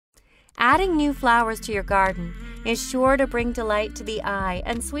Adding new flowers to your garden is sure to bring delight to the eye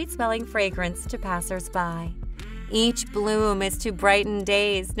and sweet-smelling fragrance to passers-by. Each bloom is to brighten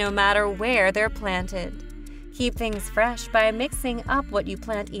days no matter where they're planted. Keep things fresh by mixing up what you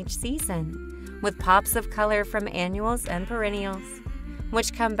plant each season with pops of color from annuals and perennials,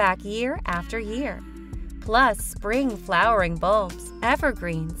 which come back year after year, plus spring flowering bulbs,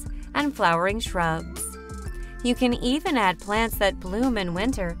 evergreens, and flowering shrubs. You can even add plants that bloom in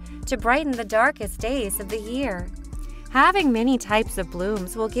winter to brighten the darkest days of the year. Having many types of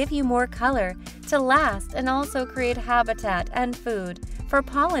blooms will give you more color to last and also create habitat and food for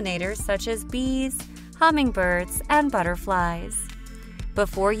pollinators such as bees, hummingbirds, and butterflies.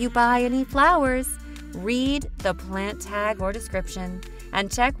 Before you buy any flowers, read the plant tag or description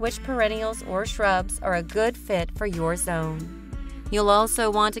and check which perennials or shrubs are a good fit for your zone. You'll also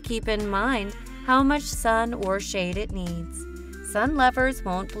want to keep in mind how much sun or shade it needs. Sun lovers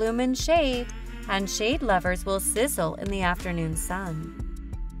won't bloom in shade, and shade lovers will sizzle in the afternoon sun.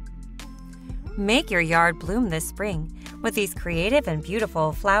 Make your yard bloom this spring with these creative and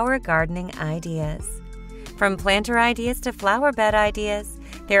beautiful flower gardening ideas. From planter ideas to flower bed ideas,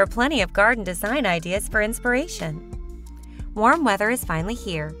 there are plenty of garden design ideas for inspiration. Warm weather is finally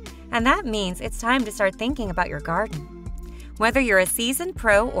here, and that means it's time to start thinking about your garden. Whether you're a seasoned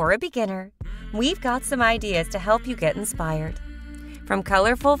pro or a beginner, we've got some ideas to help you get inspired. From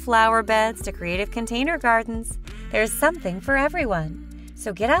colorful flower beds to creative container gardens, there's something for everyone.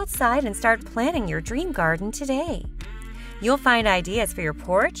 So get outside and start planning your dream garden today. You'll find ideas for your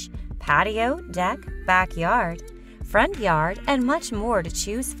porch, patio, deck, backyard, front yard, and much more to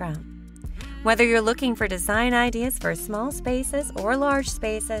choose from. Whether you're looking for design ideas for small spaces or large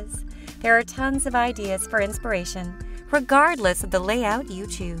spaces, there are tons of ideas for inspiration, regardless of the layout you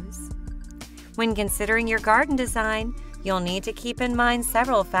choose. When considering your garden design, you'll need to keep in mind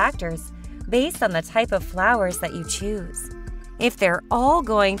several factors based on the type of flowers that you choose. If they're all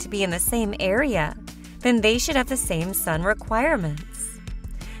going to be in the same area, then they should have the same sun requirements.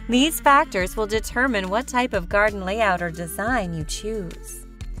 These factors will determine what type of garden layout or design you choose.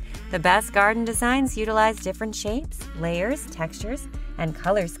 The best garden designs utilize different shapes, layers, textures, and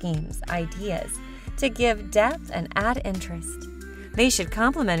color schemes, ideas, to give depth and add interest. They should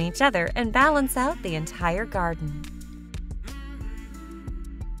complement each other and balance out the entire garden.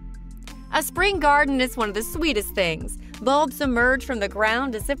 A spring garden is one of the sweetest things. Bulbs emerge from the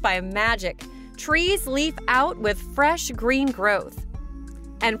ground as if by magic. Trees leaf out with fresh green growth.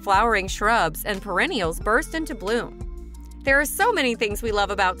 And flowering shrubs and perennials burst into bloom. There are so many things we love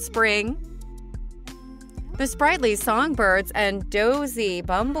about spring. The sprightly songbirds and dozy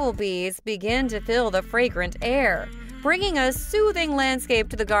bumblebees begin to fill the fragrant air, bringing a soothing landscape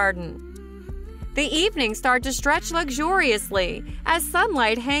to the garden. The evenings start to stretch luxuriously as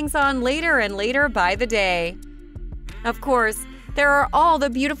sunlight hangs on later and later by the day. Of course, there are all the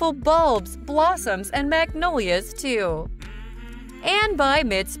beautiful bulbs, blossoms, and magnolias too. And by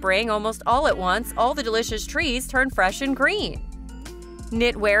mid-spring, almost all at once, all the delicious trees turn fresh and green.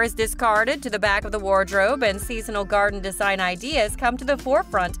 Knitwear is discarded to the back of the wardrobe, and seasonal garden design ideas come to the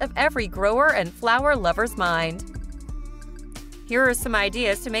forefront of every grower and flower lover's mind. Here are some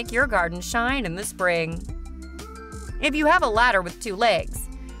ideas to make your garden shine in the spring. If you have a ladder with 2 legs,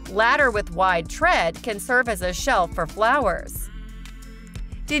 ladder with wide tread can serve as a shelf for flowers.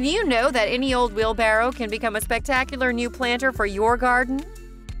 Did you know that any old wheelbarrow can become a spectacular new planter for your garden?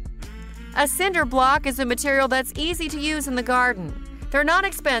 A cinder block is a material that's easy to use in the garden. They're not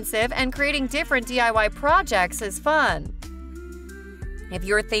expensive, and creating different DIY projects is fun. If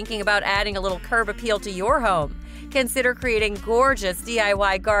you're thinking about adding a little curb appeal to your home, consider creating gorgeous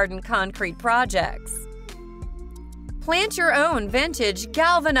DIY garden concrete projects. Plant your own vintage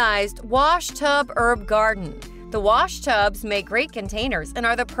galvanized wash tub herb garden. The wash tubs make great containers and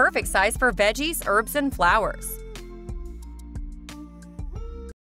are the perfect size for veggies, herbs, and flowers.